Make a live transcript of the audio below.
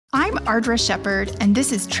I'm Ardra Shephard, and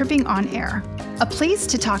this is Tripping on Air, a place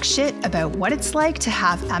to talk shit about what it's like to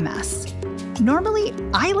have MS. Normally,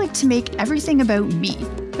 I like to make everything about me,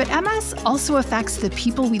 but MS also affects the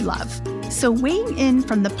people we love. So weighing in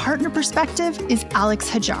from the partner perspective is Alex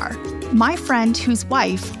Hajjar, my friend whose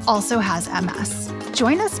wife also has MS.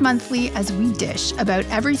 Join us monthly as we dish about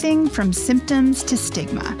everything from symptoms to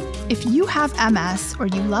stigma. If you have MS or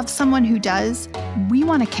you love someone who does, we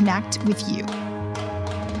want to connect with you.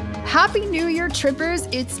 Happy New Year, Trippers.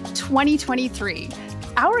 It's 2023.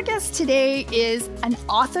 Our guest today is an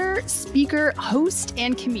author, speaker, host,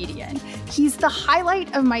 and comedian. He's the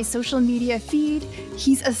highlight of my social media feed.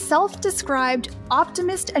 He's a self-described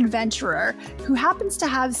optimist adventurer who happens to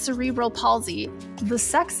have cerebral palsy, the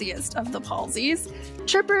sexiest of the palsies.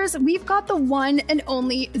 Trippers, we've got the one and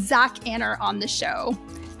only Zach Anner on the show.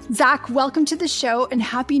 Zach, welcome to the show and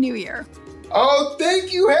Happy New Year. Oh,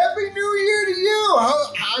 thank you. Happy New Year to you.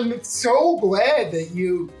 I'm so glad that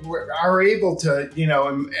you are able to,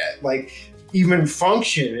 even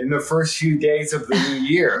function in the first few days of the new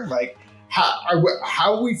year. Like, how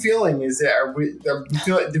are we feeling?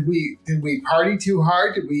 Did we party too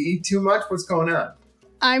hard? Did we eat too much? What's going on?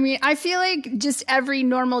 I mean, I feel like just every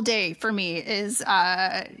normal day for me is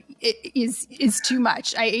too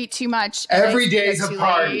much. I ate too much. Every day's a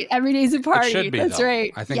party. Every day's a party. It should be, That's though.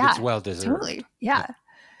 right. I think it's well deserved. Totally. Yeah.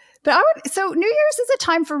 But so New Year's is a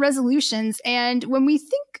time for resolutions. And when we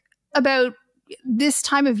think about this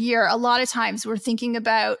time of year, a lot of times we're thinking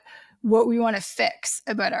about what we want to fix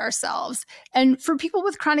about ourselves. And for people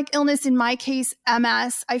with chronic illness, in my case,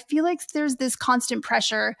 MS, I feel like there's this constant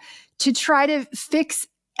pressure to try to fix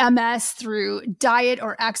MS through diet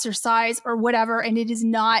or exercise or whatever, and it is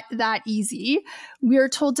not that easy. We are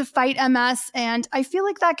told to fight MS, and I feel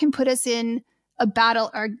like that can put us in a battle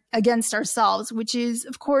against ourselves, which is,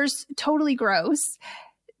 of course, totally gross.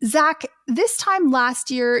 Zach, this time last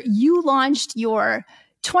year, you launched your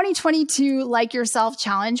 2022 Like Yourself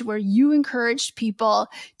Challenge, where you encouraged people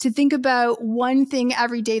to think about one thing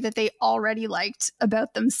every day that they already liked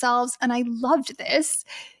about themselves, and I loved this.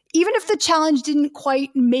 Even if the challenge didn't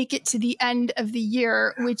quite make it to the end of the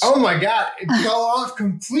year, which... Oh my God, it fell off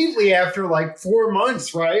completely after like 4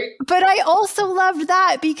 months, right? But I also loved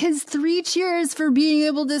that because 3 cheers for being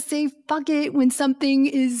able to say fuck it when something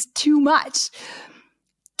is too much.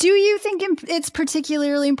 Do you think it's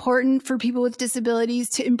particularly important for people with disabilities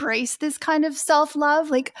to embrace this kind of self-love?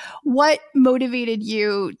 Like, what motivated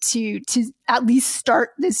you to at least start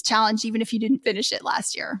this challenge, even if you didn't finish it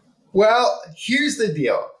last year? Well, here's the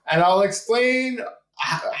deal, and I'll explain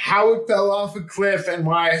how it fell off a cliff and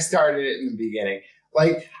why I started it in the beginning.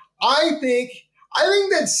 Like, I think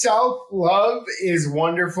that self-love is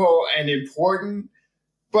wonderful and important,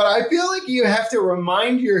 but I feel like you have to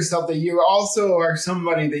remind yourself that you also are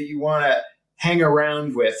somebody that you want to hang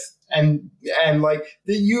around with, and like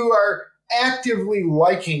that you are actively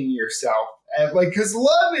liking yourself, because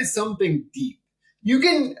love is something deep. You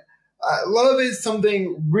can. Love is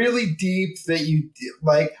something really deep that you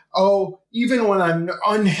like, oh, even when I'm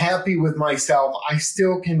unhappy with myself, I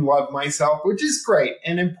still can love myself, which is great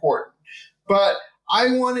and important. But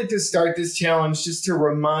I wanted to start this challenge just to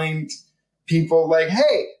remind people like,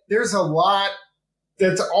 hey, there's a lot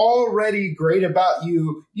that's already great about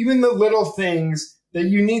you, even the little things that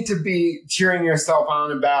you need to be cheering yourself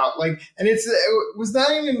on about. Like, and it was not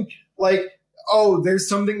even like, oh, there's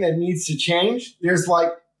something that needs to change. There's like,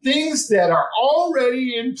 things that are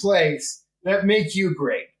already in place that make you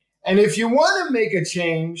great. And if you want to make a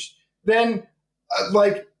change, then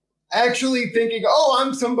actually thinking, oh,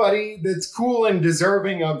 I'm somebody that's cool and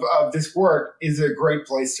deserving of this work is a great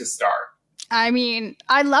place to start. I mean,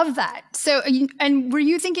 I love that. So, and were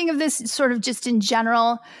you thinking of this sort of just in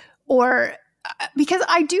general, or because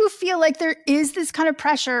I do feel like there is this kind of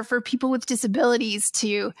pressure for people with disabilities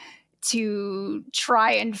to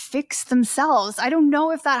try and fix themselves. I don't know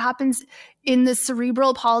if that happens in the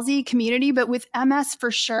cerebral palsy community, but with MS for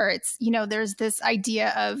sure, it's, there's this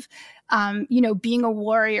idea of, being a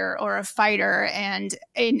warrior or a fighter and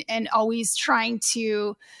always trying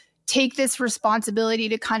to take this responsibility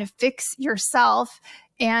to kind of fix yourself.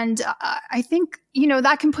 And I think,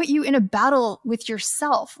 that can put you in a battle with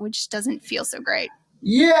yourself, which doesn't feel so great.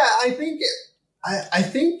 Yeah, I think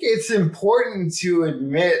it's important to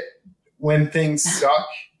admit when things suck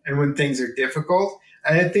and when things are difficult.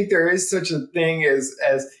 And I think there is such a thing as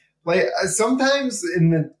like sometimes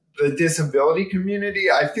in the disability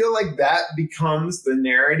community, I feel like that becomes the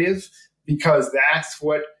narrative because that's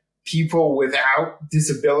what people without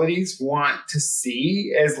disabilities want to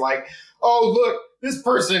see as like, oh, look, this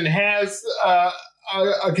person has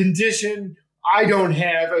a condition I don't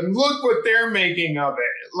have, and look what they're making of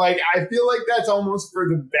it. Like, I feel like that's almost for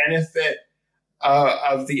the benefit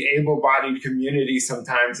of the able-bodied community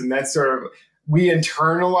sometimes. And that's sort of, we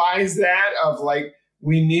internalize that of like,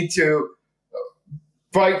 we need to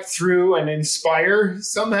fight through and inspire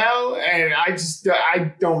somehow. And I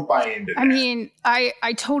don't buy into that. I mean,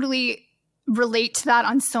 I totally relate to that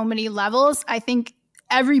on so many levels. I think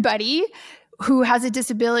everybody who has a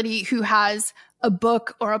disability, who has a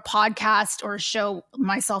book or a podcast or a show,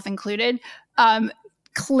 myself included,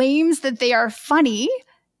 claims that they are funny.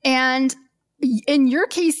 And in your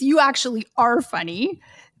case, you actually are funny,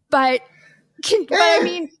 but I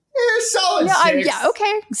mean, solid 6. Yeah,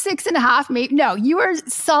 okay, 6.5, maybe. No, you are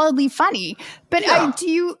solidly funny. But do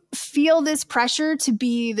you feel this pressure to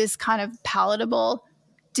be this kind of palatable,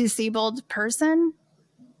 disabled person?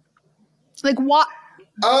 Like what?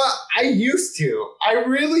 I used to. I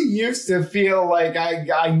really used to feel like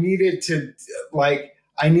I needed to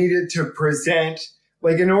present.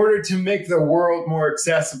 Like, in order to make the world more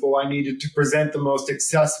accessible, I needed to present the most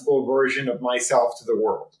accessible version of myself to the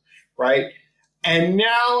world, right? And now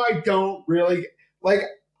I don't really, like,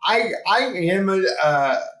 I am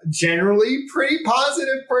a generally pretty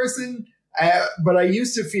positive person, but I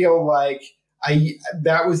used to feel like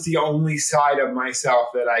that was the only side of myself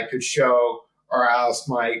that I could show, or else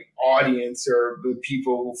my audience or the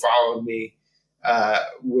people who followed me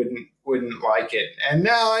wouldn't like it. And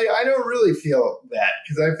now I don't really feel that,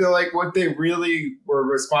 because I feel like what they really were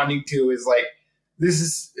responding to is like, this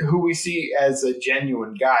is who we see as a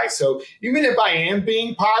genuine guy. So even if I am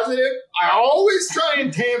being positive, I always try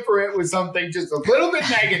and tamper it with something just a little bit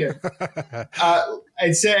negative.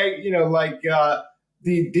 I'd say,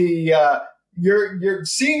 you're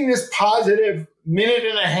seeing this positive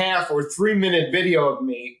 1.5 or 3-minute video of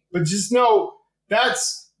me, but just know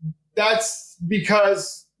that's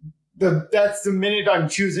because that's the minute I'm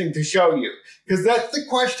choosing to show you. Because that's the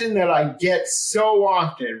question that I get so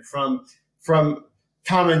often from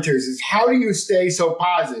commenters is, how do you stay so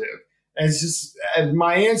positive? And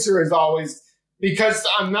my answer is always, because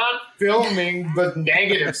I'm not filming the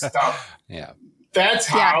negative stuff. Yeah. That's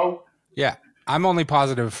how. Yeah. I'm only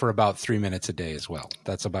positive for about 3 minutes a day as well.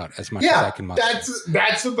 That's about as much as I can muster.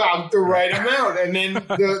 That's about the right amount. And then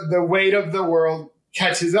the weight of the world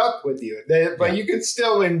catches up with you. But you can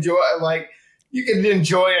still enjoy, like, you can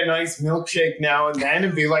enjoy a nice milkshake now and then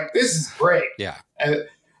and be like, this is great. Yeah. And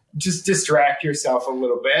just distract yourself a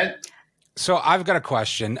little bit. So I've got a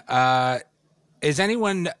question. Is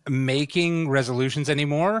anyone making resolutions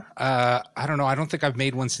anymore? I don't know. I don't think I've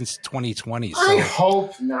made one since 2020. So. I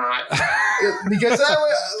hope not. Because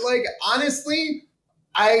honestly,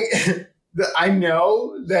 I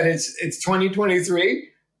know that it's 2023,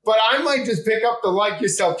 but I might just pick up the Like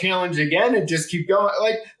Yourself challenge again and just keep going.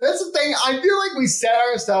 Like, that's the thing. I feel like we set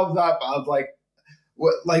ourselves up of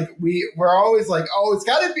we're always like, oh, it's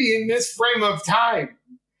got to be in this frame of time.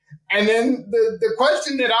 And then the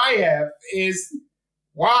question that I have is,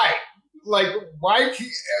 why? Like, why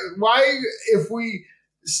if we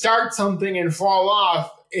start something and fall off,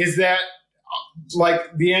 is that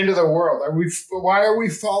like the end of the world? Why are we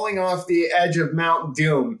falling off the edge of Mount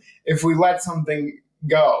Doom if we let something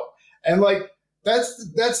go? And like, that's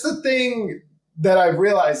the thing that I've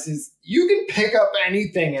realized is you can pick up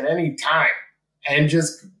anything at any time, and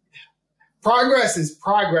just progress is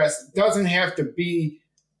progress. It doesn't have to be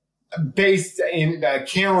based in a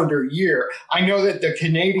calendar year. I know that the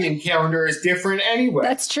Canadian calendar is different anyway.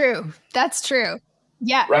 That's true.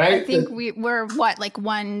 Yeah. Right? I think we're like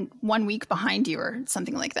one week behind you or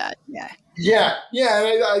something like that. Yeah. Yeah.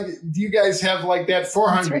 You guys have like that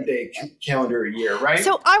 400-day calendar year, right?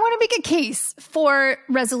 So I want to make a case for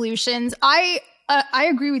resolutions. I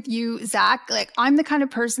agree with you, Zach. Like, I'm the kind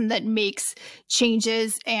of person that makes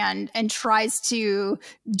changes and tries to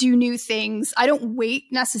do new things. I don't wait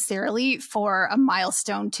necessarily for a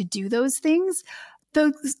milestone to do those things.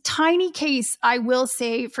 The tiny case, I will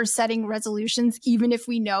say, for setting resolutions, even if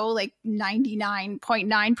we know like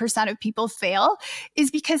 99.9% of people fail, is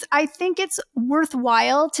because I think it's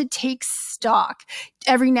worthwhile to take stock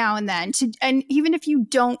every now and then. And even if you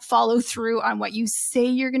don't follow through on what you say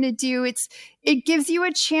you're going to do, it gives you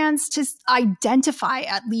a chance to identify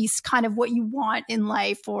at least kind of what you want in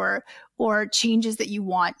life, or changes that you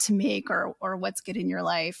want to make, or what's good in your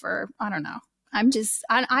life, or I don't know.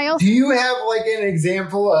 I also. Do you have like an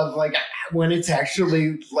example of like when it's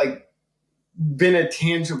actually like been a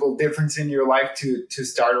tangible difference in your life to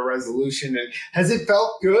start a resolution? And has it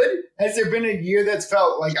felt good? Has there been a year that's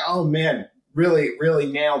felt like, oh man, really, really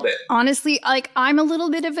nailed it? Honestly, like, I'm a little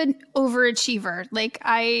bit of an overachiever. Like,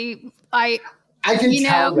 I I can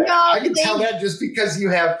tell that. No, I can tell that just because you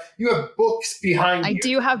have books behind you. I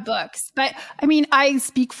do have books, but I mean, I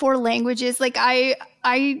speak 4 languages. Like Whoa!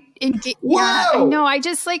 yeah, I know. I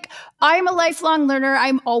just like, I'm a lifelong learner.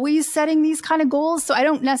 I'm always setting these kind of goals. So I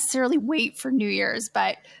don't necessarily wait for New Year's,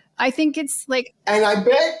 but I think it's like. And I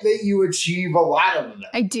bet that you achieve a lot of them.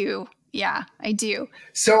 I do. Yeah, I do.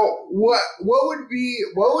 So what would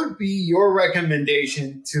be your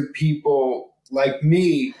recommendation to people like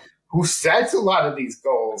me who sets a lot of these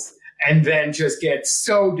goals and then just gets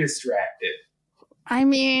so distracted? I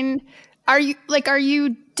mean, are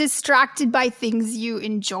you distracted by things you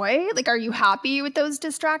enjoy? Like, are you happy with those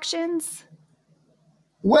distractions?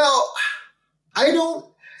 Well, I have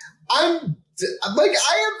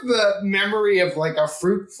the memory of like a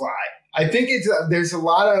fruit fly. I think there's a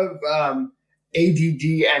lot of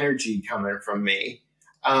ADD energy coming from me.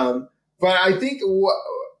 But I think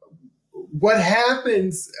what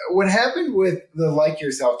happened with the Like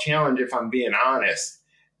Yourself challenge, if I'm being honest,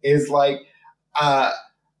 is like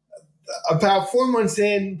about 4 months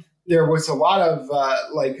in, there was a lot of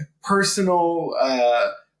like personal,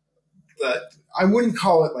 I wouldn't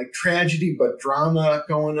call it like tragedy, but drama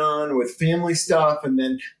going on with family stuff. And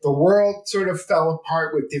then the world sort of fell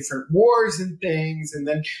apart with different wars and things. And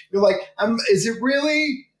then you're like, is it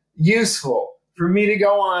really useful for me to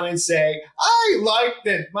go on and say, I like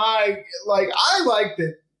that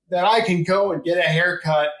I can go and get a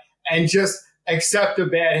haircut and just accept a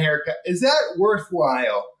bad haircut? Is that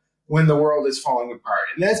worthwhile when the world is falling apart?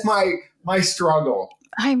 And that's my struggle.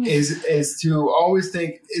 Is to always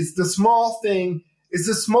think, is the small thing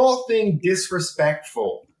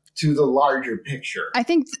disrespectful to the larger picture? I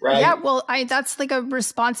think, right? Yeah, well, that's like a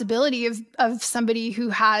responsibility of somebody who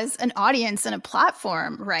has an audience and a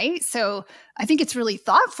platform, right? So I think it's really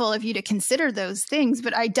thoughtful of you to consider those things,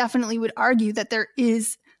 but I definitely would argue that there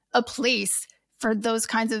is a place for those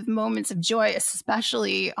kinds of moments of joy,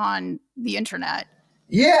 especially on the internet.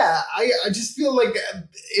 Yeah, I just feel like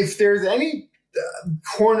if there's any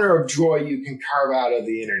corner of joy you can carve out of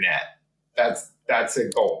the internet, that's a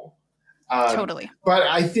goal. Totally. But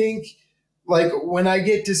I think, like, when I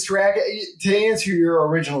get distracted, to answer your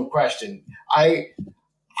original question, I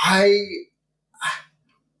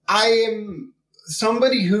am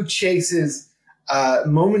somebody who chases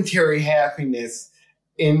momentary happiness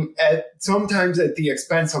sometimes at the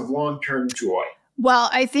expense of long-term joy. Well,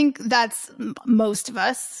 I think that's most of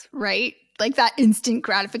us, right? Like that instant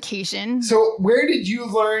gratification. So where did you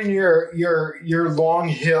learn your long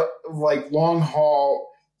haul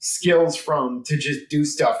skills from to just do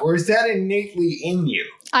stuff? Or is that innately in you?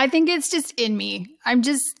 I think it's just in me. I'm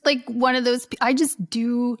just like one of those, I just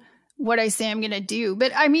do what I say I'm going to do.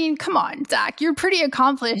 But I mean, come on, Zach, you're pretty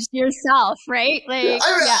accomplished yourself, right? Like,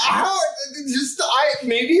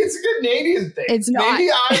 maybe it's a Canadian thing. It's not.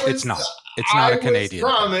 It's not. It's not a Canadian. I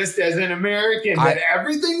was promised as an American that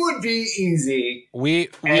everything would be easy.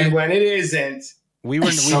 And when it isn't,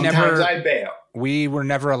 sometimes I bail. We were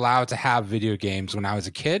never allowed to have video games when I was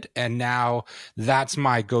a kid, and now that's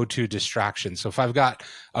my go-to distraction. So if I've got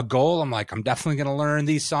a goal, I'm like, I'm definitely going to learn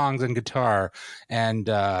these songs on guitar, and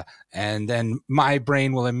then my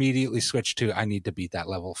brain will immediately switch to, I need to beat that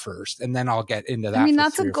level first, and then I'll get into that. I mean, for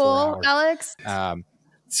that's a 3 or 4 goal, hours. Alex.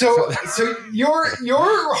 So your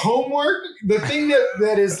homework, the thing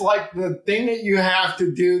that is like the thing that you have to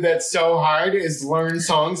do that's so hard is learn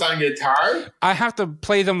songs on guitar. I have to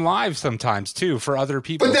play them live sometimes too for other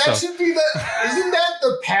people. But that should be isn't that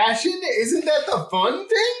the passion? Isn't that the fun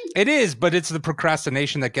thing? It is, but it's the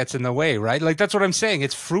procrastination that gets in the way, right? Like that's what I'm saying.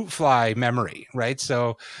 It's fruit fly memory, right?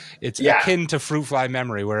 So it's akin to fruit fly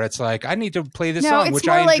memory where it's like, I need to play this song, which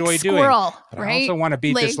I enjoy doing. But right? I also want to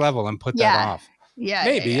beat this level and put that off. Yeah,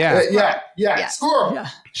 maybe, squirrel. Yeah.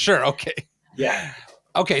 Sure, okay. Yeah.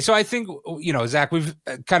 Okay, so I think, Zach, we've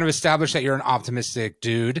kind of established that you're an optimistic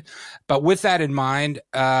dude. But with that in mind,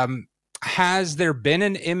 has there been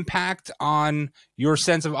an impact on your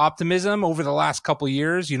sense of optimism over the last couple of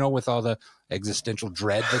years, with all the existential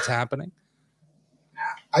dread that's happening?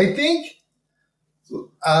 I think,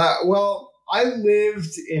 I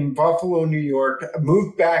lived in Buffalo, New York,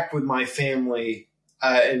 moved back with my family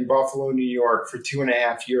in Buffalo, New York for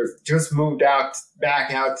 2.5 years. Just moved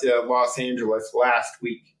back out to Los Angeles last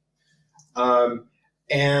week. So,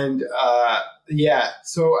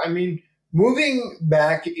 I mean, moving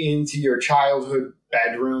back into your childhood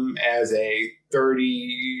bedroom as a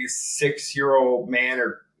 36-year-old man,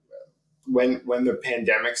 or when the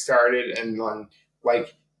pandemic started, and then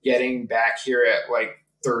like getting back here at like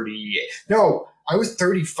 38. No, I was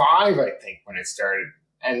 35, I think, when it started.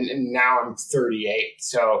 And now I'm 38.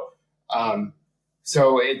 So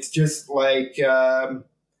So it's just like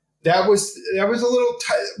that was a little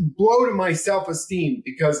blow to my self-esteem,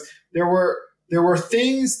 because there were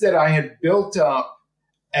things that I had built up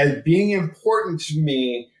as being important to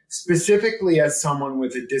me, specifically as someone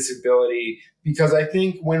with a disability, because I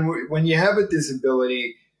think when you have a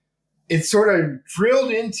disability, it's sort of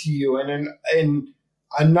drilled into you in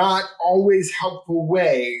a not always helpful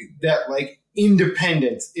way that like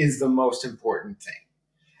independence is the most important thing.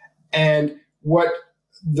 And what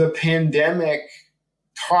the pandemic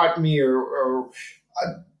taught me or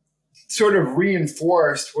sort of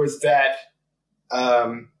reinforced was that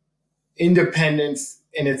independence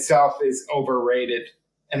in itself is overrated,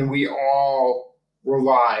 and we all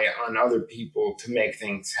rely on other people to make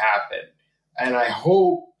things happen. And I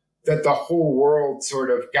hope that the whole world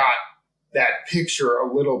sort of got that picture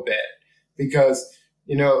a little bit, because,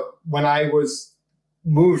 you know, when I was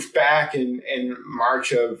moved back in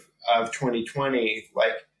March of 2020,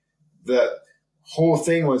 like the whole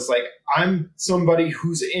thing was like, I'm somebody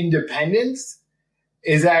whose independence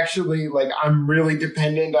is actually like, I'm really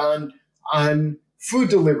dependent on food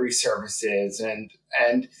delivery services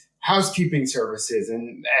and housekeeping services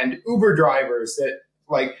and Uber drivers that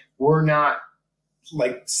like were not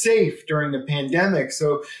like safe during the pandemic.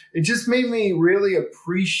 So it just made me really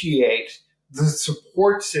appreciate the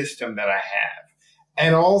support system that I have.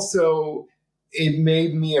 And also it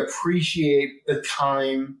made me appreciate the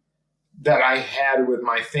time that I had with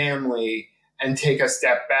my family and take a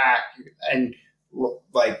step back and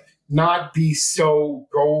like not be so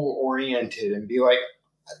goal oriented and be like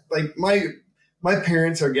my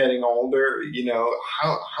parents are getting older, you know,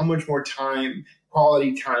 how much more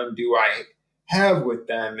quality time do I have with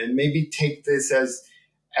them, and maybe take this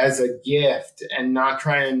as a gift and not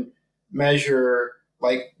try and measure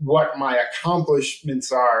like what my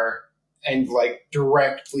accomplishments are and like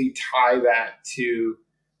directly tie that to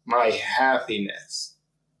my happiness.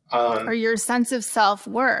 Or your sense of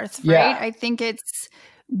self-worth, right? Yeah. I think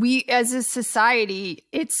we as a society,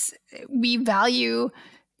 we value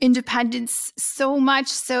independence so much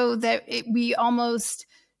so that we almost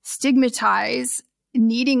stigmatize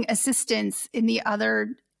needing assistance in the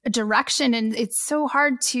other direction. And it's so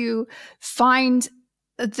hard to find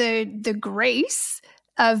the grace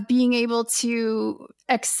of being able to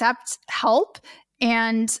accept help.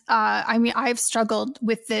 And I mean, I've struggled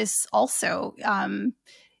with this also.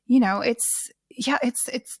 You know,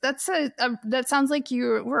 that sounds like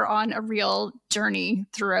you were on a real journey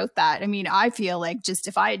throughout that. I mean, I feel like just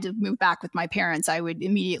if I had to move back with my parents, I would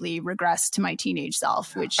immediately regress to my teenage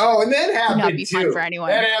self, which and that happened would not be too. fun for anyone.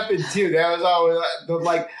 That happened too. That was always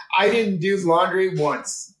like, I didn't do laundry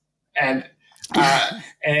once, and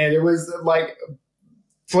it was like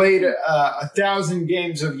played 1,000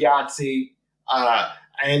 games of Yahtzee,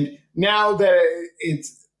 and now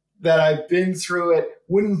that I've been through it,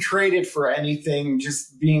 wouldn't trade it for anything,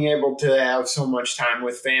 just being able to have so much time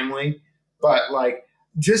with family. But like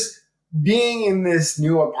just being in this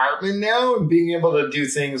new apartment now and being able to do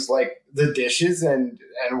things like the dishes and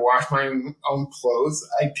wash my own clothes,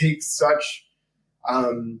 I take such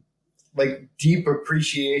like deep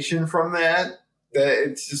appreciation from that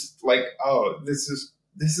it's just like, oh, this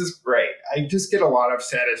is great. I just get a lot of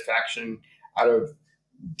satisfaction out of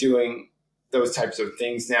doing those types of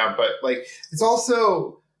things now. But like, it's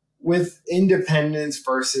also with independence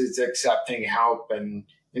versus accepting help and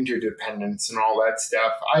interdependence and all that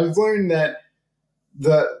stuff. I've learned that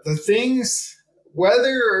the things,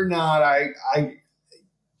 whether or not I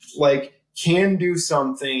like can do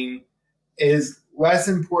something, is less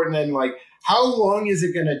important than like, how long is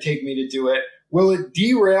it going to take me to do it? Will it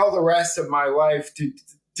derail the rest of my life to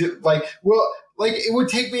like, well, like it would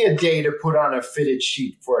take me a day to put on a fitted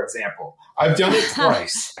sheet, for example. I've done it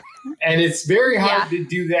twice, and it's very hard to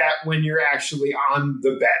do that when you're actually on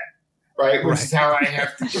the bed, right? Which is how I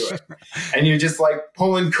have to do it. And you're just like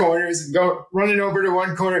pulling corners and running over to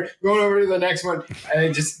one corner, going over to the next one, and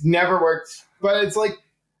it just never works. But it's like,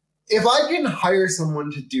 if I can hire someone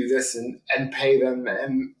to do this and pay them,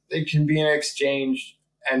 and it can be an exchange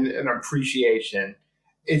and an appreciation,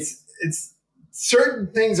 it's certain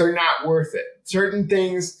things are not worth it. Certain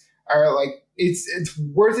things are like, it's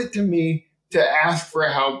worth it to me to ask for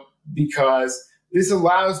help, because this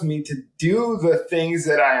allows me to do the things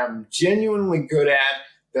that I am genuinely good at,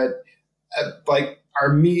 that like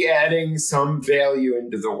are me adding some value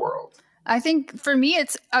into the world. I think for me,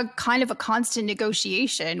 it's a kind of a constant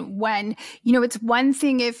negotiation when, you know, it's one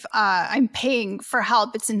thing if I'm paying for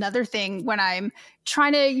help. It's another thing when I'm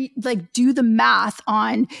trying to like do the math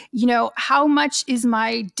on, you know, how much is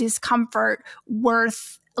my discomfort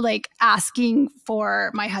worth like asking for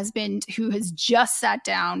my husband, who has just sat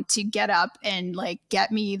down, to get up and like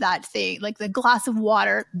get me that thing, like the glass of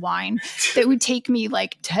wine that would take me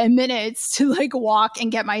like 10 minutes to like walk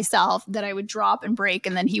and get myself, that I would drop and break,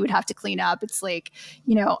 and then he would have to clean up. It's like,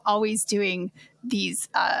 you know, always doing these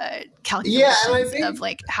calculations of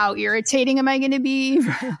like, how irritating am I going to be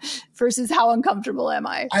versus how uncomfortable am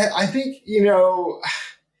I? I think, you know,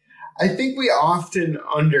 I think we often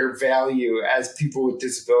undervalue, as people with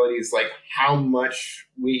disabilities, like how much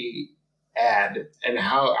we add and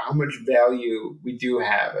how much value we do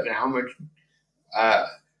have, and how much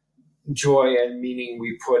joy and meaning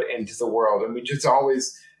we put into the world. And we just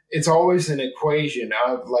it's always an equation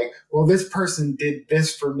of like, well, this person did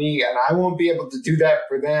this for me and I won't be able to do that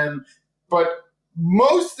for them. But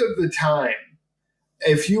most of the time,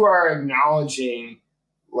 if you are acknowledging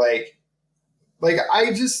like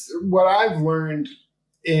what I've learned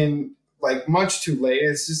in like much too late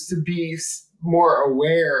is just to be more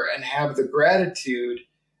aware and have the gratitude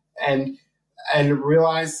and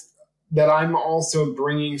realize that I'm also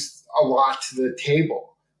bringing a lot to the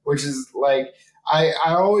table, which is like, I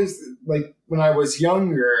always, like when I was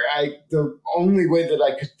younger, the only way that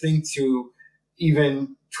I could think to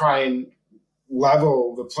even try and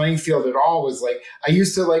level the playing field at all was like, I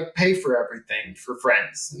used to like pay for everything for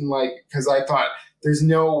friends, and like, because I thought there's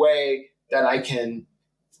no way that I can,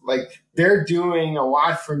 like, they're doing a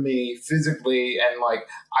lot for me physically, and like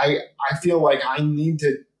I feel like I need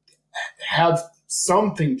to have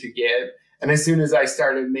something to give. And as soon as I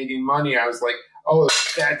started making money, I was like, oh,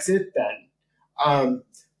 that's it then.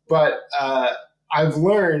 But I've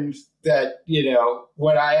learned that, you know,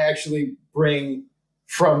 what I actually bring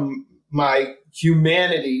from my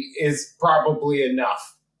humanity is probably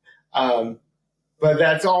enough. But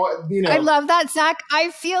that's all, you know. I love that, Zach. I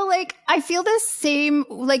feel the same,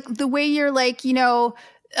 like the way you're like, you know,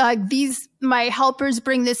 my helpers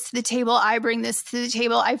bring this to the table, I bring this to the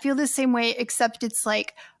table. I feel the same way, except it's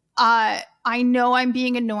like, I know I'm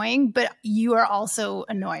being annoying, but you are also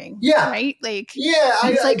annoying. Yeah. Right? Like, yeah,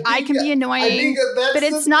 it's like I can be annoying, but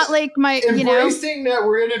it's not like my, you know. Embracing that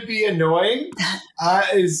we're going to be annoying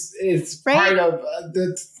is right? Part of,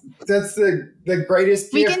 that's the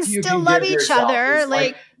greatest we gift can you still can love give each yourself. other.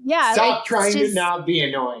 Like, yeah. Stop like, trying to not be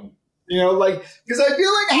annoying. You know, like, because I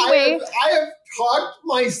feel like anyway, I have talked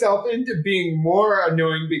myself into being more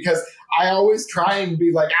annoying because I always try and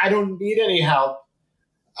be like, I don't need any help.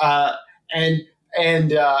 And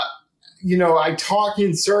you know, I talk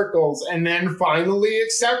in circles and then finally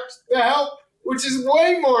accept the help, which is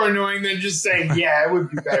way more annoying than just saying, yeah, it would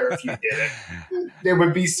be better if you did it. It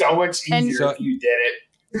would be so much easier if you did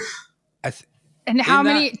it. And how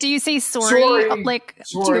many do you say sorry? Like,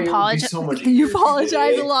 do you apologize? So you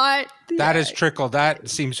apologize a lot. That is trickled. That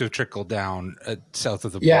seems to have trickled down south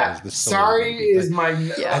of the yeah. Borders. Sorry is my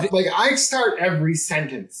like. I start every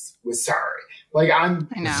sentence with sorry. Like I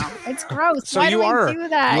know it's gross. So Why you do are. We do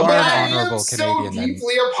that? You are but an honorable so Canadian.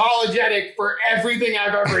 Deeply apologetic for everything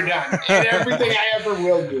I've ever done and everything I ever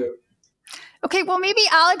will do. Okay, well, maybe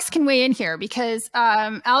Alex can weigh in here because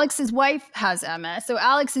Alex's wife has MS, so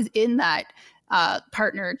Alex is in that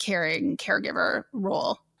partner caregiver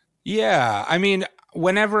role. Yeah, I mean,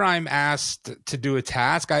 whenever I'm asked to do a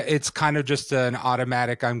task, it's kind of just an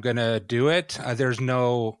automatic. I'm going to do it. There's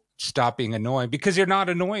no stop being annoying because you're not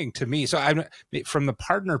annoying to me. So I'm from the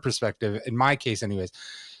partner perspective, in my case, anyways.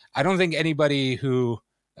 I don't think anybody who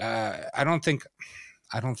I don't think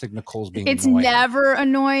Nicole's being it's annoying. Never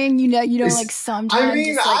annoying. You know, like sometimes. I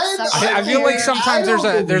mean, I feel like sometimes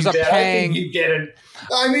there's a pang. I think you get it.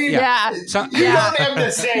 I mean, yeah. You don't have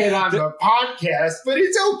to say it on the podcast, but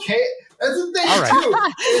it's okay. That's the thing, all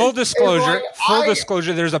right. too. Full disclosure. Full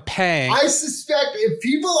disclosure. There's a pang. I suspect if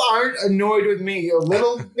people aren't annoyed with me a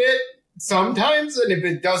little bit sometimes, and if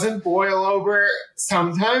it doesn't boil over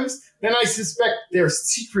sometimes, then I suspect they're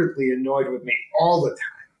secretly annoyed with me all the time.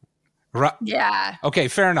 Right. Yeah. Okay,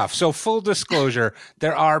 fair enough. So full disclosure,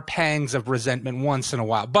 there are pangs of resentment once in a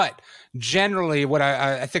while. But generally, what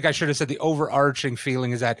I think I should have said, the overarching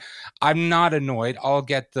feeling is that I'm not annoyed. I'll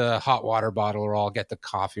get the hot water bottle or I'll get the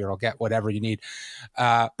coffee or I'll get whatever you need.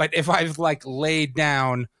 But if I've like laid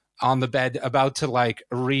down on the bed about to like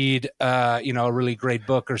read a really great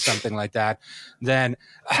book or something like that, then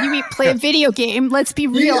you mean play a video game. Let's be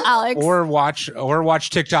real, Alex. Or watch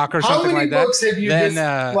TikTok or something like that. How many books have you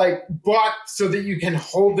just like bought so that you can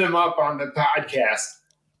hold them up on the podcast?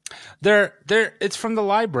 It's from the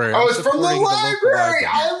library. Oh, it's from the library.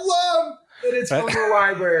 I love that it's from the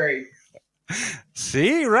library.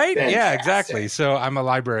 See, right? Fantastic. Yeah, exactly. So I'm a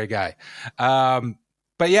library guy.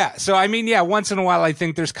 But yeah, so I mean, yeah, once in a while, I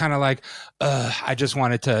think there's kind of like, I just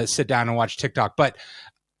wanted to sit down and watch TikTok. But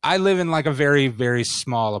I live in like a very, very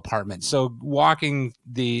small apartment. So walking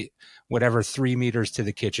the whatever 3 meters to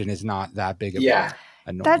the kitchen is not that big of a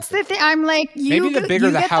annoying. That's the thing. I'm like, maybe the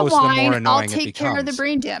bigger the house, the more annoying I'll it take care of the becomes.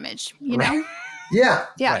 brain damage, you know? Yeah.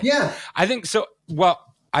 Yeah. Yeah. I think so. Well,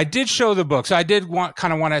 I did show the book. So I did want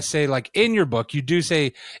to say, like, in your book, you do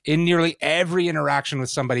say in nearly every interaction with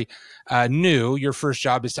somebody new, your first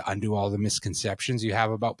job is to undo all the misconceptions you have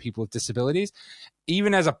about people with disabilities.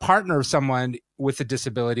 Even as a partner of someone with a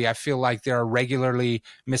disability, I feel like there are regularly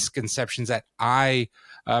misconceptions that I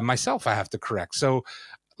myself have to correct. So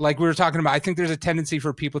like we were talking about, I think there's a tendency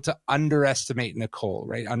for people to underestimate Nicole,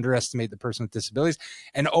 right? Underestimate the person with disabilities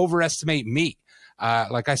and overestimate me.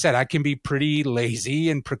 Like I said, I can be pretty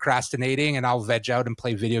lazy and procrastinating, and I'll veg out and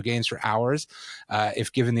play video games for hours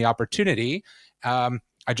if given the opportunity. I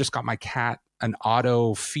just got my cat an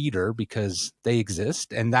auto feeder because they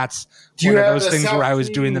exist, and that's one of those things where I was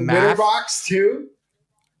doing the math. Litter box too?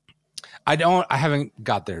 I haven't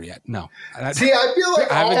got there yet. No. See, I feel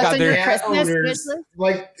like I haven't got there. Christmas owners,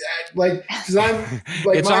 like, because I'm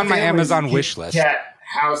like, it's on my Amazon wish list. Cat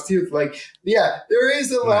house too. Like, yeah, there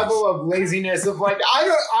is a level of laziness of like,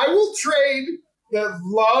 I will trade the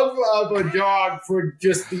love of a dog for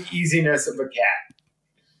just the easiness of a cat.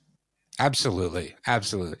 Absolutely.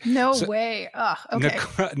 No way. Oh, okay.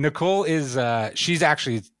 Nicole is, she's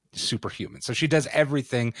actually superhuman. So she does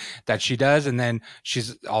everything that she does. And then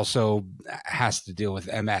she's also has to deal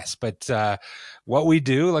with MS. But what we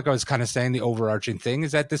do, like I was kind of saying, the overarching thing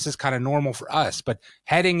is that this is kind of normal for us. But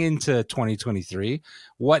heading into 2023,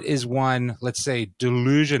 what is one, let's say,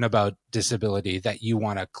 delusion about disability that you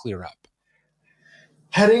want to clear up?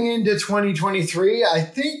 Heading into 2023, I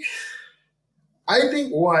think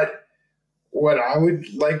what I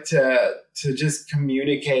would like to just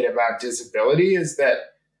communicate about disability is that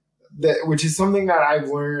which is something that I've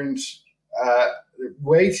learned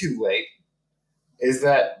way too late, is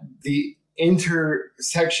that the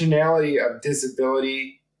intersectionality of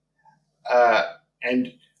disability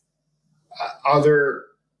and other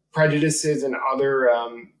prejudices and other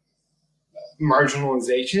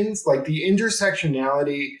marginalizations, like the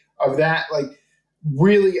intersectionality of that, like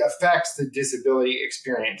really affects the disability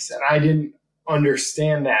experience. And I didn't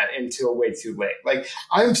understand that until way too late. Like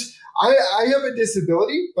I have a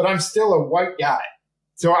disability, but I'm still a white guy.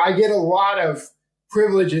 So I get a lot of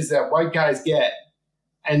privileges that white guys get.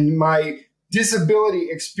 And my disability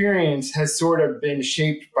experience has sort of been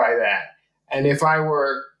shaped by that. And if I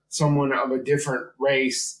were someone of a different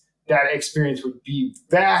race, that experience would be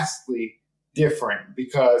vastly different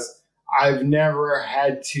because I've never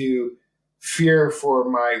had to fear for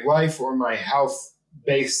my life or my health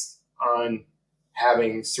based on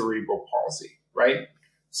having cerebral palsy, right?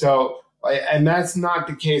 So, and that's not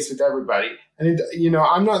the case with everybody. And,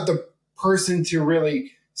 I'm not the person to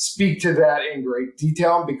really speak to that in great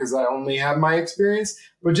detail because I only have my experience,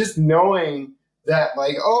 but just knowing that,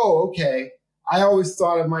 like, oh, okay, I always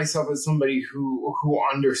thought of myself as somebody who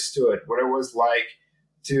understood what it was like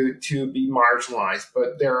to be marginalized.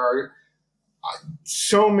 But there are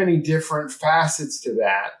so many different facets to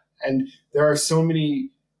that. And there are so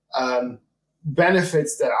many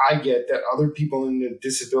benefits that I get that other people in the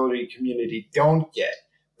disability community don't get,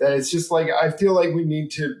 that it's just like, I feel like we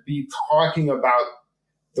need to be talking about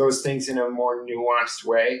those things in a more nuanced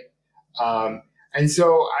way. And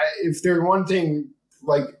so if there's one thing,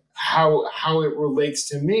 like how it relates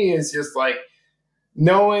to me is just like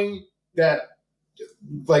knowing that,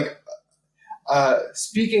 like,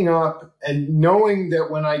 speaking up and knowing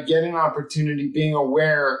that when I get an opportunity, being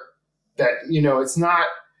aware that, it's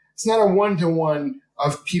not a one-to-one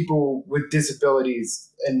of people with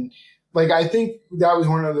disabilities. And like, I think that was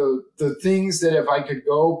one of the things that if I could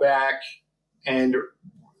go back and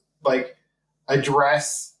like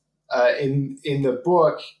address in the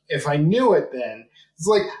book, if I knew it then, it's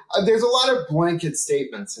like, there's a lot of blanket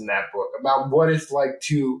statements in that book about what it's like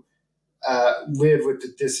to live with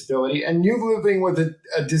a disability, and you living with a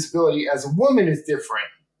disability as a woman is different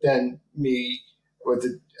than me with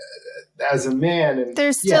as a man. And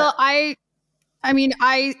there's still, I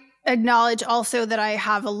acknowledge also that I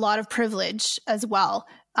have a lot of privilege as well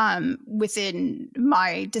within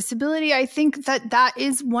my disability. I think that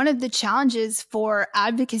is one of the challenges for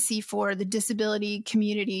advocacy for the disability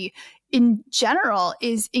community in general,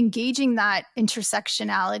 is engaging that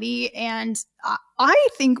intersectionality. And I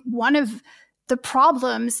think one of the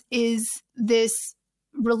problems is this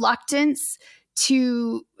reluctance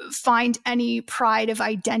to find any pride of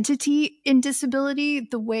identity in disability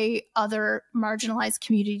the way other marginalized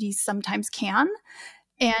communities sometimes can.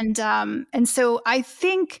 And so I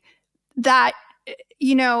think that,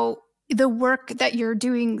 you know, the work that you're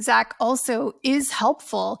doing, Zach, also is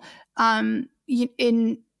helpful in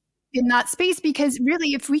that space, because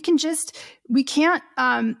really, if we can't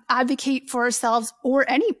advocate for ourselves or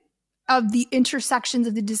any of the intersections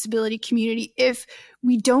of the disability community if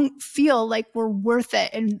we don't feel like we're worth it,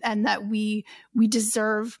 and that we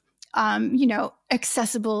deserve you know,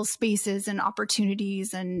 accessible spaces and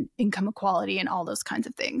opportunities and income equality and all those kinds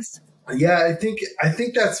of things. Yeah, I think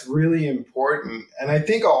that's really important. And I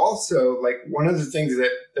think also, like, one of the things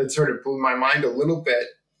that sort of blew my mind a little bit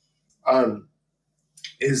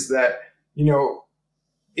is that, you know,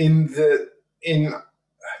 in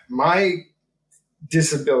my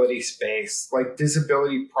disability space, like,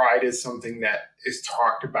 disability pride is something that is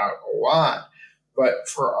talked about a lot. But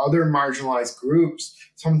for other marginalized groups,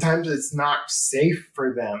 sometimes it's not safe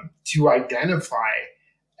for them to identify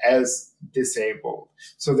as disabled.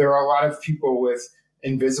 So there are a lot of people with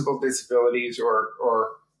invisible disabilities or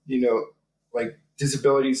you know, like,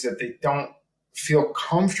 disabilities that they don't feel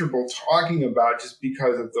comfortable talking about just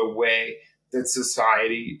because of the way that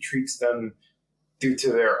society treats them due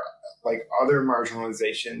to their, like, other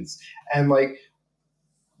marginalizations. And, like,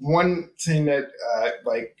 one thing that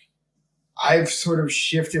like, I've sort of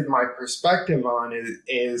shifted my perspective on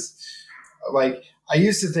is like, I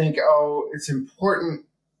used to think, oh, it's important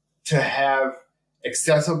to have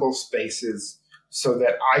accessible spaces so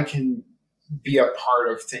that I can be a part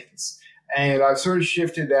of things. And I've sort of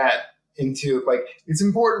shifted that into, like, it's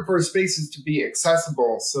important for spaces to be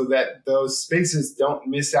accessible so that those spaces don't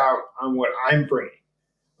miss out on what I'm bringing.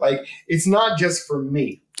 Like, it's not just for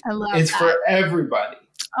me. I love it's that. For everybody.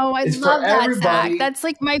 Oh, I love that, Zach. That's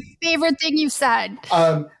like my favorite thing you've said.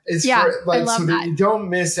 It's yeah, for, like, I love so that you don't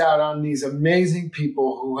miss out on these amazing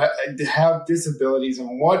people who have disabilities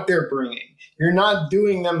and what they're bringing. You're not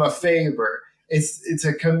doing them a favor. It's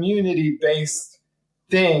a community-based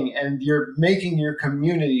thing, and you're making your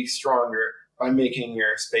community stronger by making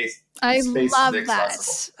your spaces accessible.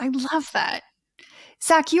 I love that.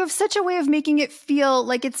 Zach, you have such a way of making it feel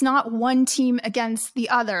like it's not one team against the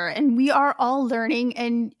other, and we are all learning,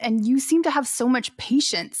 and you seem to have so much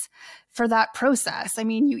patience for that process. I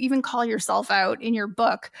mean, you even call yourself out in your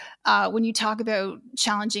book when you talk about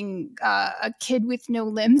challenging a kid with no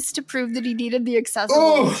limbs to prove that he needed the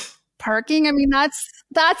accessible parking. I mean,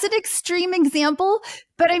 that's an extreme example,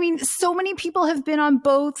 but I mean, so many people have been on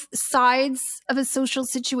both sides of a social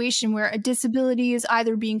situation where a disability is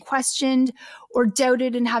either being questioned or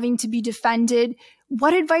doubted and having to be defended.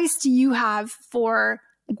 What advice do you have for,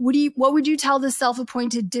 like, what would you tell the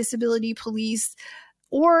self-appointed disability police,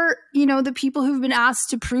 or, you know, the people who've been asked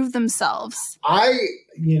to prove themselves? I've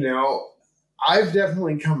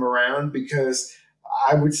definitely come around, because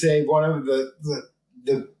I would say one of the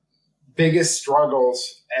biggest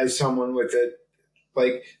struggles as someone with a,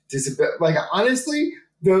 like, disability, like, honestly,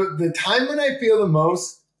 the time when I feel the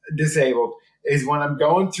most disabled is when I'm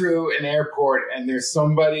going through an airport and there's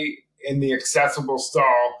somebody in the accessible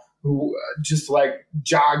stall who just, like,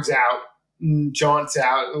 jogs out and jaunts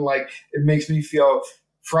out, and, like, it makes me feel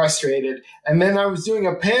frustrated. And then I was doing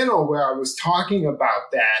a panel where I was talking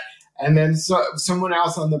about that, and then someone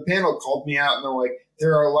else on the panel called me out, and they're like,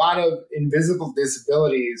 there are a lot of invisible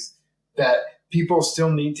disabilities that people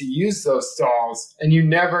still need to use those stalls, and you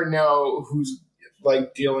never know who's,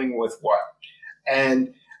 like, dealing with what.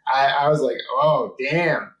 And I was like, oh,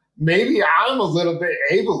 damn, maybe I'm a little bit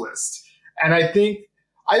ableist. And I think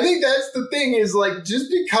that's the thing, is, like,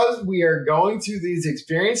 just because we are going through these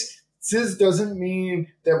experiences doesn't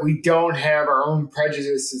mean that we don't have our own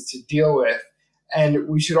prejudices to deal with. And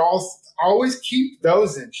we should always keep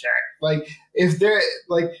those in check. Like, if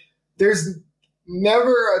there's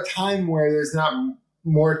never a time where there's not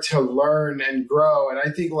more to learn and grow. And I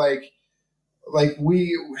think, like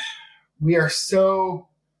we are so,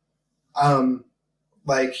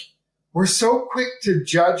 like, we're so quick to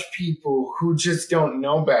judge people who just don't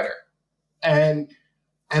know better. And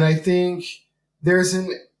I think there's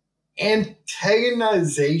an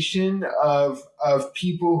antagonization of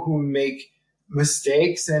people who make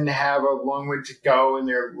mistakes and have a long way to go in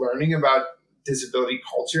their learning about disability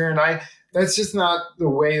culture. And that's just not the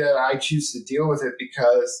way that I choose to deal with it,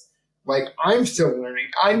 because, like, I'm still learning.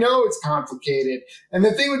 I know it's complicated. And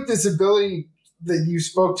the thing with disability that you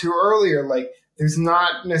spoke to earlier, like, there's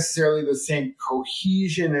not necessarily the same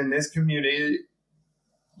cohesion in this community.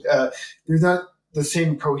 There's not the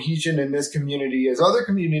same cohesion in this community as other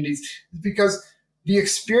communities, because the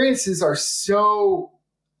experiences are so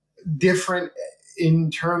different in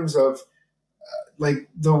terms of like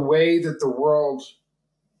the way that the world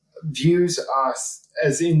views us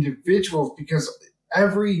as individuals, because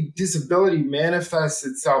every disability manifests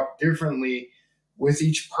itself differently with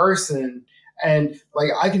each person. And like,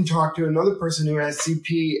 I can talk to another person who has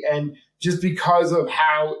CP, and just because of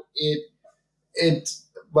how it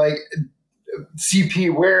like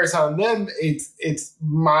CP wears on them, it's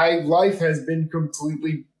my life has been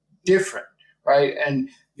completely different, right? And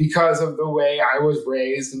because of the way I was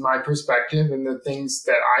raised and my perspective and the things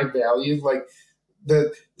that I valued, like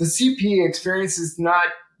the CP experience is not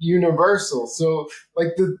universal. So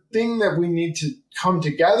like the thing that we need to come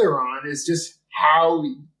together on is just how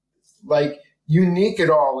like unique it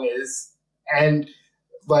all is. And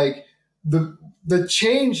like the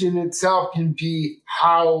change in itself can be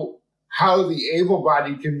how the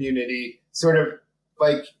able-bodied community sort of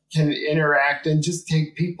like can interact and just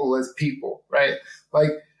take people as people, right?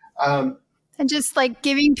 Like, and just like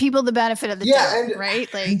giving people the benefit of the doubt,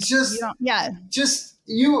 right? Like, just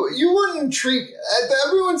you wouldn't treat,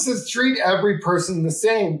 everyone says treat every person the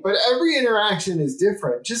same, but every interaction is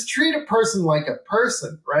different. Just treat a person like a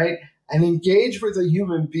person, right? And engage with a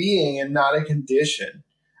human being and not a condition.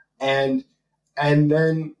 And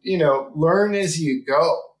then, you know, learn as you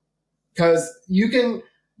go. Because you can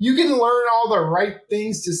learn all the right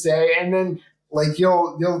things to say, and then like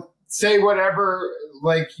you'll say whatever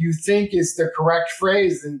like you think is the correct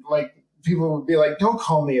phrase, and like people will be like, "Don't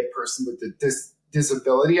call me a person with a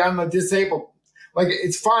disability. I'm a disabled." Like,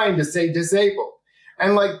 it's fine to say disabled,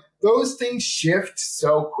 and like those things shift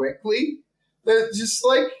so quickly that just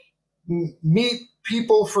like meet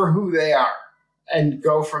people for who they are and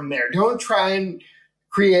go from there. Don't try and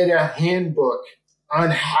create a handbook on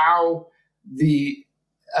how the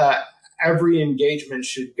every engagement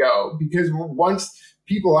should go, because once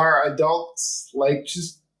people are adults, like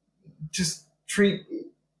just treat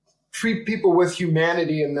people with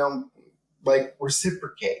humanity, and they'll like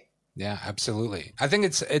reciprocate. Yeah, absolutely. I think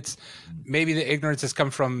it's maybe the ignorance has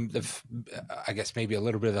come from I guess maybe a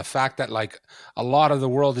little bit of the fact that like a lot of the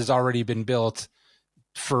world has already been built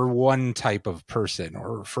for one type of person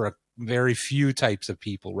or for a very few types of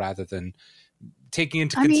people, rather than taking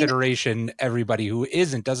into consideration everybody who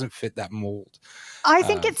doesn't fit that mold. I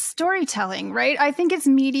think it's storytelling, right? I think it's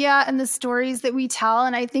media and the stories that we tell,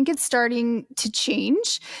 and I think it's starting to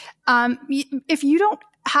change. If you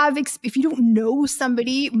don't know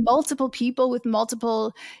somebody, multiple people with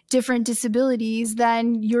multiple different disabilities,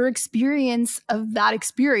 then your experience of that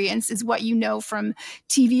experience is what you know from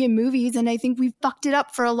TV and movies. And I think we've fucked it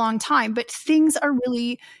up for a long time, but things are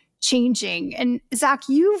really changing. And Zach,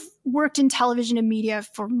 you've worked in television and media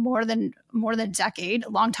for more than a decade, a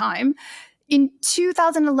long time. In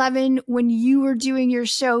 2011, when you were doing your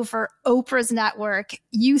show for Oprah's network,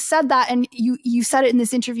 you said that, and you said it in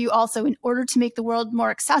this interview also, in order to make the world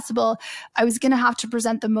more accessible, I was going to have to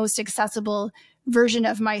present the most accessible version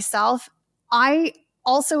of myself. I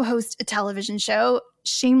also host a television show,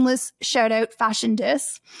 shameless shout out, Fashion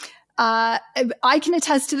Dis. I can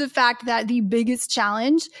attest to the fact that the biggest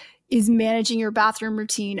challenge is managing your bathroom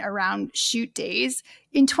routine around shoot days.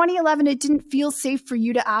 In 2011, it didn't feel safe for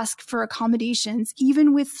you to ask for accommodations,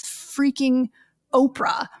 even with freaking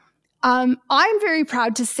Oprah. I'm very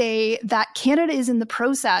proud to say that Canada is in the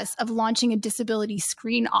process of launching a disability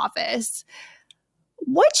screen office.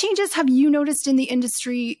 What changes have you noticed in the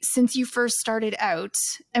industry since you first started out?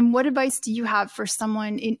 And what advice do you have for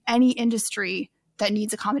someone in any industry that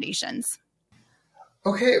needs accommodations?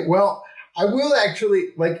 Okay, well, I will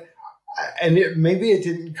actually like, and maybe it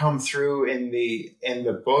didn't come through in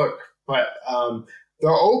the book, but the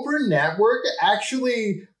Oprah network,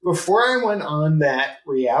 actually, before I went on that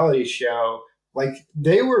reality show, like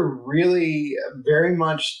they were really very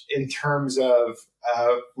much in terms of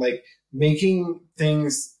like making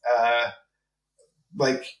things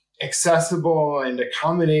like accessible and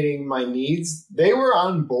accommodating my needs. They were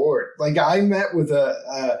on board. Like, I met with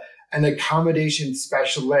an accommodation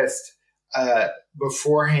specialist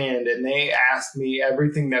beforehand, and they asked me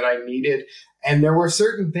everything that I needed. And there were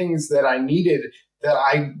certain things that I needed that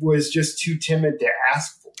I was just too timid to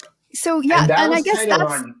ask for. So yeah, and I guess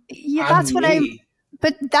that's what I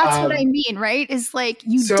mean, right? Is like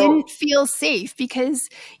you didn't feel safe because,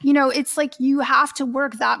 you know, it's like you have to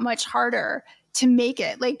work that much harder to make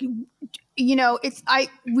it. Like, you know,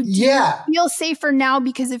 would you feel safer now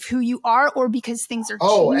because of who you are, or because things are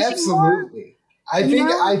changing? Oh, absolutely.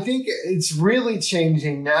 More? I think it's really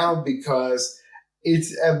changing now because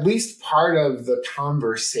it's at least part of the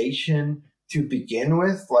conversation to begin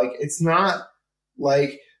with. Like, it's not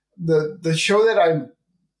like the show that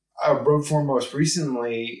I wrote for most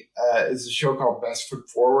recently is a show called Best Foot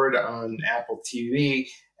Forward on Apple TV.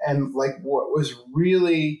 And like, what was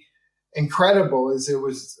really incredible is it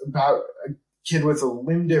was about a kid with a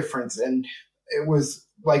limb difference, and it was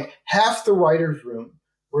like half the writer's room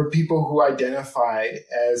were people who identified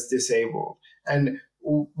as disabled, and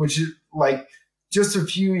which is like just a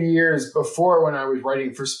few years before, when I was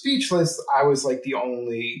writing for Speechless, I was like the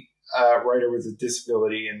only writer with a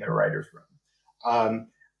disability in the writer's room.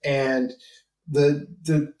 And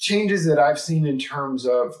the changes that I've seen in terms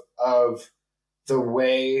of the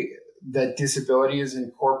way that disability is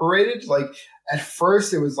incorporated, like at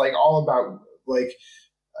first it was like all about like,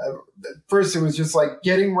 first it was just like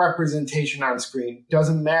getting representation on screen.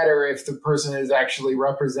 Doesn't matter if the person is actually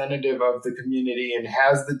representative of the community and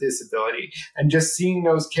has the disability, and just seeing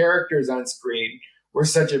those characters on screen were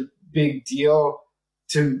such a big deal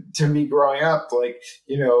to me growing up. Like,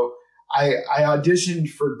 you know, I auditioned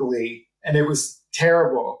for Glee and it was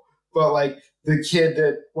terrible, but like the kid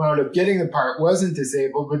that wound up getting the part wasn't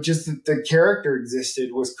disabled, but just that the character existed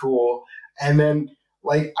was cool. And then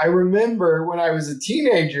like, I remember when I was a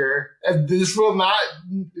teenager, and this will not,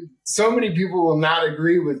 so many people will not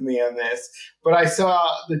agree with me on this, but I saw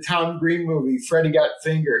the Tom Green movie, Freddie Got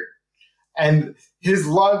Fingered, and his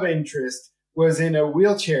love interest was in a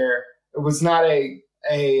wheelchair. It was not a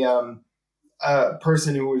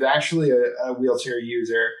person who was actually a wheelchair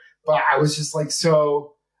user, but I was just like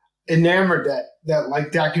so enamored that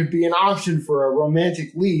like that could be an option for a romantic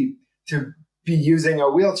lead to be using a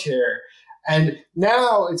wheelchair. And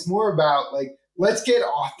now it's more about like, let's get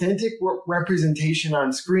authentic representation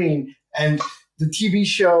on screen. And the TV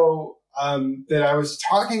show that I was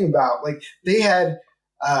talking about, like they had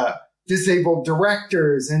disabled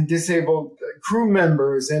directors and disabled crew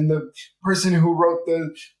members, and the person who wrote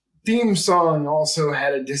the theme song also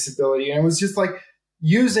had a disability. And it was just like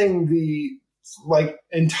using the like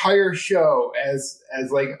entire show as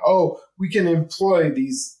like, oh, we can employ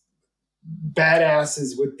these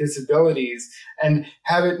badasses with disabilities and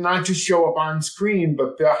have it not just show up on screen,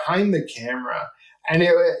 but behind the camera. And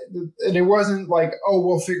it wasn't like, oh,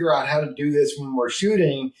 we'll figure out how to do this when we're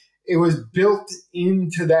shooting. It was built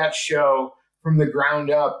into that show from the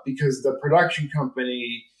ground up, because the production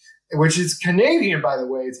company, which is Canadian, by the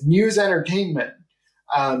way, it's Muse Entertainment.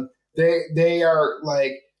 They are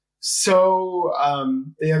like, so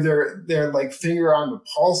they have their like finger on the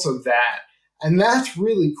pulse of that. And that's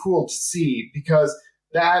really cool to see, because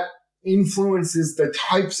that influences the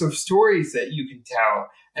types of stories that you can tell,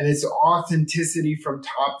 and it's authenticity from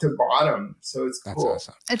top to bottom. So it's cool. That's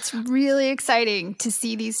awesome. It's really exciting to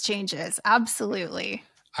see these changes. Absolutely.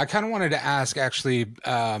 I kind of wanted to ask, actually,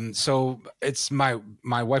 so it's my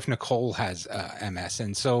wife, Nicole, has MS.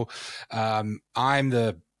 And so I'm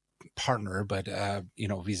the partner, but you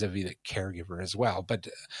know, vis-a-vis the caregiver as well. But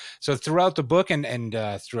so throughout the book and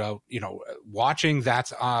throughout, you know, watching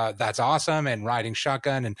that's awesome, and riding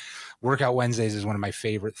shotgun and Workout Wednesdays is one of my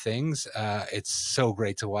favorite things. It's so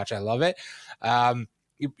great to watch. I love it.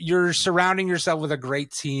 You're surrounding yourself with a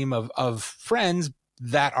great team of friends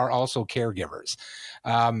that are also caregivers.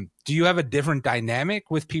 Do you have a different dynamic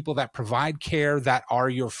with people that provide care that are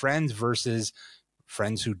your friends versus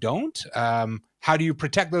friends who don't? How do you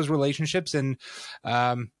protect those relationships? And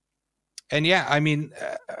yeah, I mean,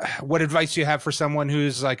 what advice do you have for someone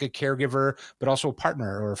who's like a caregiver, but also a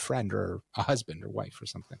partner or a friend or a husband or wife or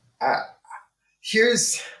something? And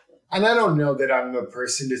I don't know that I'm the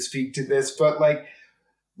person to speak to this, but like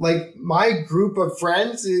my group of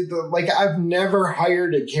friends, like I've never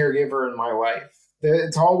hired a caregiver in my life.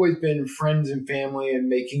 It's always been friends and family, and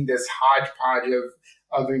making this hodgepodge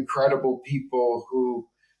of incredible people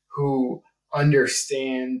who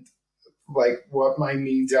understand like what my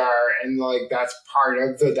needs are. And like, that's part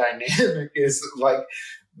of the dynamic, is like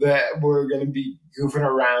that we're going to be goofing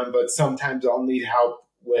around, but sometimes I'll need help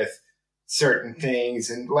with certain things.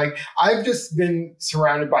 And like, I've just been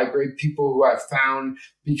surrounded by great people who I've found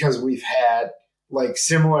because we've had like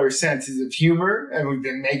similar senses of humor, and we've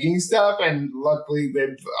been making stuff, and luckily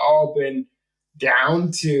they've all been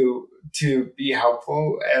down to be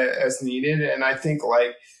helpful as needed. And I think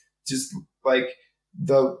like, just like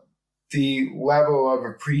the level of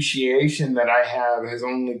appreciation that I have has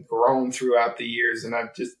only grown throughout the years. And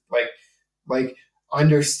I've just like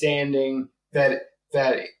understanding that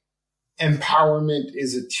empowerment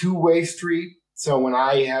is a two-way street. So when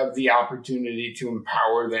I have the opportunity to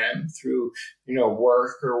empower them through, you know,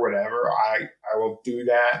 work or whatever, I will do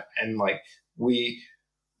that. And like, we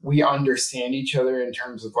understand each other in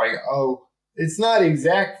terms of like, oh, it's not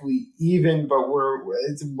exactly even, but we're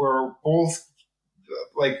both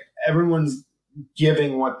like, everyone's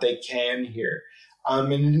giving what they can here.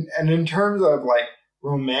 And in terms of like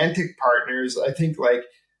romantic partners, I think like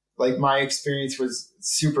my experience was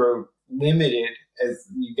super limited, as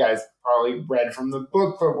you guys probably read from the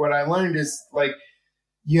book. But what I learned is like,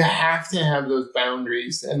 you have to have those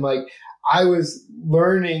boundaries. And like, I was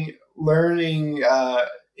learning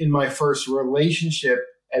in my first relationship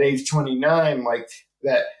at age 29, like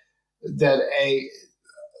that a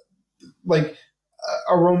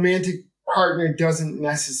romantic partner doesn't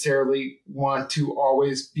necessarily want to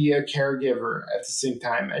always be a caregiver at the same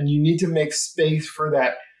time. And you need to make space for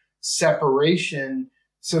that separation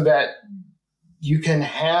so that you can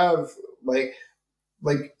have like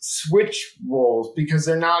switch roles, because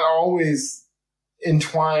they're not always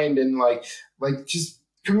entwined. And like just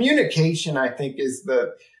communication, I think, is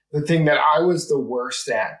the thing that I was the worst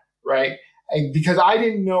at, right? Because I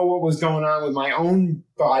didn't know what was going on with my own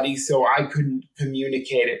body, so I couldn't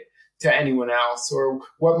communicate it to anyone else, or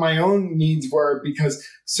what my own needs were, because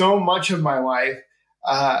so much of my life,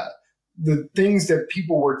 the things that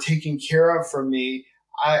people were taking care of for me,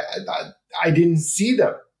 I didn't see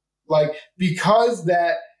them. Like, because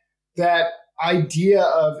that idea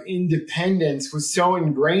of independence was so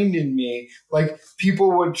ingrained in me, like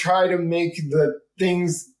people would try to make the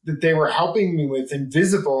things that they were helping me with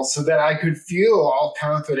invisible so that I could feel all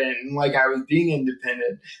confident and like I was being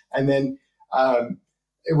independent. And then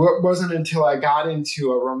it wasn't until I got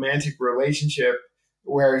into a romantic relationship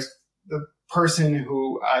where the person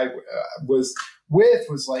who I was with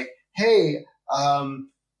was like, hey,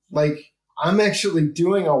 like I'm actually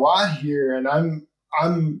doing a lot here, and I'm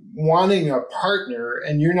wanting a partner,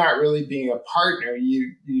 and you're not really being a partner.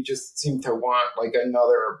 You just seem to want like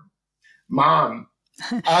another mom.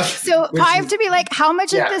 So I have to be like, how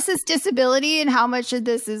much of this is disability and how much of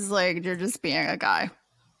this is like you're just being a guy?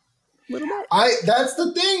 A little bit. That's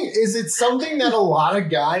the thing, is it's something that a lot of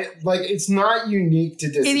guys, like, it's not unique to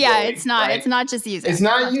disability. Yeah, it's not. Right? It's not just using. It's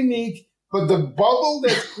not unique, but the bubble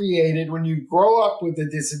that's created when you grow up with a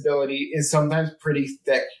disability is sometimes pretty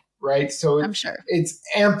thick, right? So I'm sure it's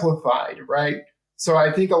amplified, right? So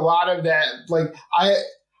I think a lot of that, like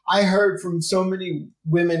I heard from so many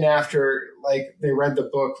women after like they read the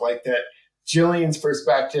book, like that Jillian's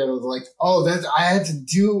perspective of like, oh, I had to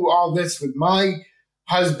do all this with my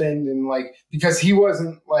husband, and like, because he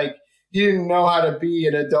didn't know how to be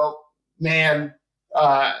an adult man.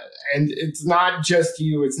 And it's not just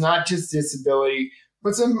you, it's not just disability,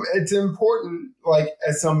 but it's important, like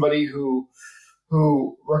as somebody who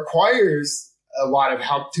requires a lot of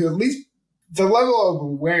help, to at least the level of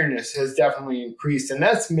awareness has definitely increased, and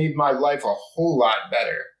that's made my life a whole lot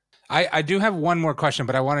better. I do have one more question,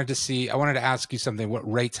 but I wanted to ask you something. What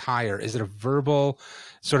rates higher? Is it a verbal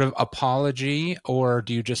sort of apology, or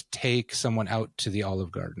do you just take someone out to the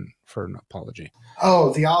Olive Garden for an apology?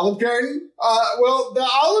 Oh, the Olive Garden? Well, the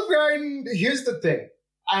Olive Garden, here's the thing.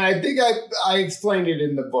 And I think I explained it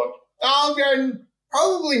in the book. The Olive Garden,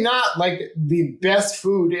 probably not like the best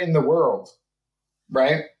food in the world,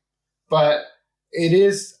 right? But it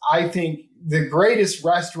is, I think, the greatest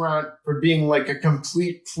restaurant for being like a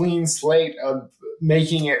complete clean slate of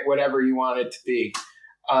making it whatever you want it to be.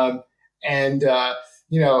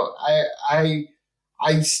 You know,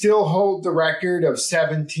 I still hold the record of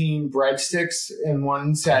 17 breadsticks in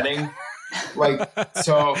one setting. Like,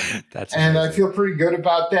 so, That's and amazing. I feel pretty good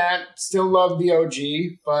about that. Still love the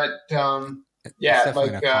OG, but yeah, like,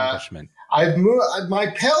 an accomplishment. I've moved, my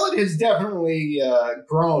palate has definitely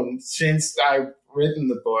grown since I've written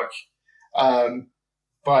the book.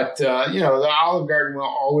 But you know, the Olive Garden will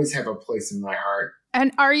always have a place in my heart.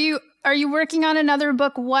 And are you working on another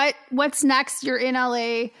book? What's next? You're in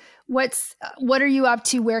LA. What are you up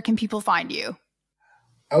to? Where can people find you?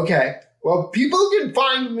 Okay. Well, people can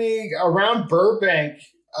find me around Burbank,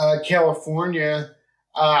 California.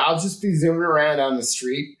 I'll just be zooming around on the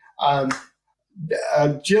street.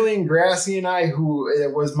 Jillian Grassi and I, who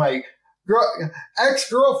was my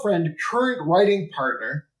ex-girlfriend, current writing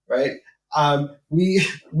partner, right? I'm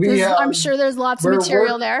sure there's lots of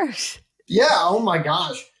material there. Yeah. Oh my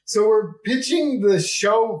gosh. So we're pitching the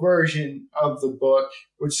show version of the book,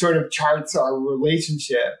 which sort of charts our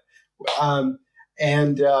relationship.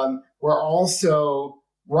 We're also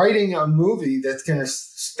writing a movie that's going to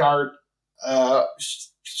start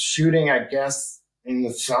shooting, I guess, in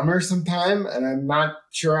the summer sometime. And I'm not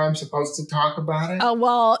sure I'm supposed to talk about it. Oh,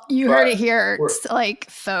 well, you heard it here, like,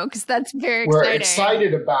 folks. That's very exciting. We're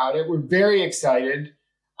excited about it. We're very excited.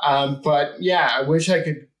 But yeah, I wish I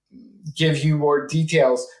could give you more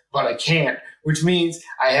details, but I can't, which means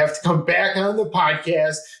I have to come back on the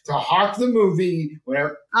podcast to hawk the movie.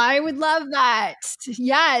 I would love that.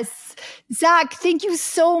 Yes. Zach, thank you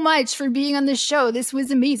so much for being on the show. This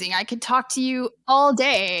was amazing. I could talk to you all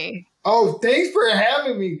day. Oh, thanks for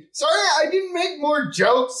having me. Sorry, I didn't make more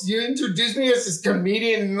jokes. You introduced me as this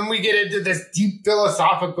comedian, and then we get into this deep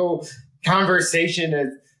philosophical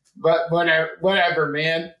conversation. But whatever,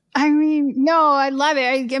 man. I mean, no, I love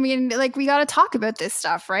it. I mean, like, we got to talk about this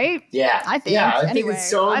stuff, right? Yeah. I think. Yeah, I anyway, think it's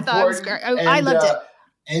so important. I thought it was great. I loved it.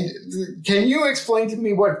 And can you explain to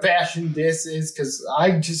me what fashion this is? Because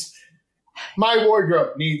my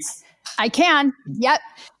wardrobe needs. I can. Yep.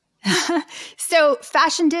 So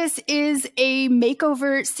Fashion Dis is a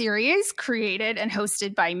makeover series created and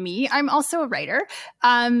hosted by me. I'm also a writer.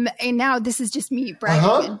 And now this is just me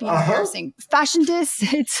bragging and being embarrassing. Fashion Dis,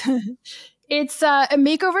 it's a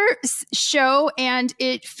makeover show, and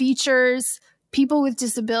it features people with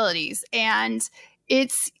disabilities. And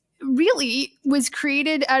it's really was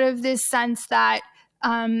created out of this sense that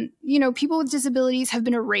people with disabilities have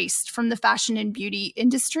been erased from the fashion and beauty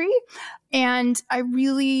industry. And I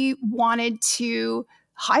really wanted to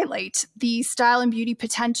highlight the style and beauty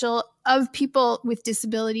potential of people with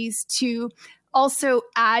disabilities to also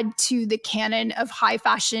add to the canon of high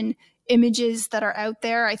fashion images that are out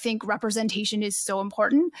there. I think representation is so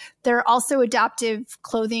important. There are also adaptive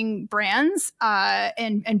clothing brands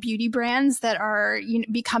and beauty brands that are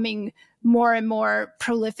becoming more and more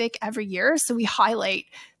prolific every year. So we highlight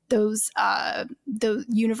those the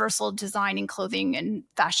universal design in clothing and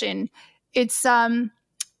fashion. It's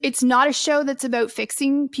not a show that's about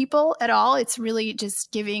fixing people at all. It's really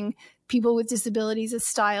just giving people with disabilities a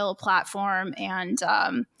style platform. And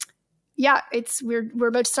we're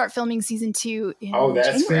about to start filming season 2 in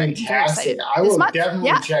that's January. fantastic. I will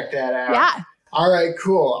definitely check that out. Yeah. All right,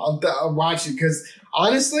 cool. I'll watch it because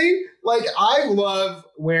honestly, like, I love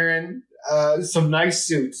wearing some nice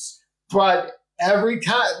suits, but every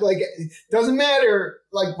time, like, it doesn't matter.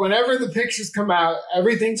 Like, whenever the pictures come out,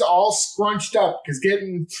 everything's all scrunched up because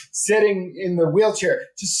sitting in the wheelchair,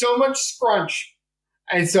 just so much scrunch.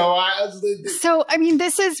 And so I mean,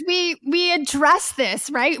 this is, we address this,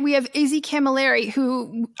 right? We have Izzy Camilleri,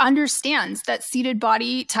 who understands that seated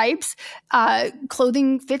body types,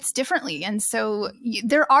 clothing fits differently. And so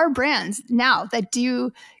there are brands now that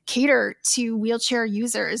do cater to wheelchair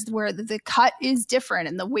users where the cut is different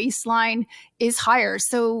and the waistline is higher.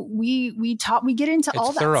 So we get into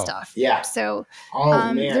all that stuff. Yeah. So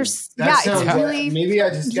man, it's really, maybe I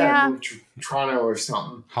just gotta move to Toronto or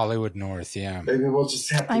something. Hollywood North, yeah. Maybe we'll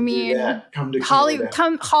just have to do that. Come to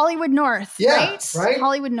Hollywood North, right?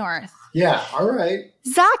 Hollywood North. Yeah, all right.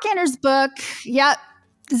 Zach Enner's book,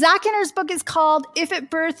 Zach Enner's book is called If at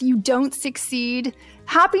Birth You Don't Succeed.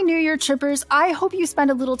 Happy New Year, Trippers. I hope you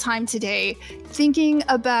spend a little time today thinking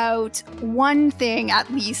about one thing,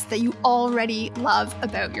 at least, that you already love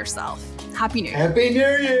about yourself. Happy New Year. Happy New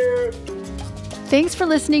Year. Thanks for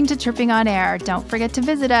listening to Tripping on Air. Don't forget to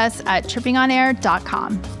visit us at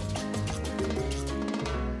trippingonair.com.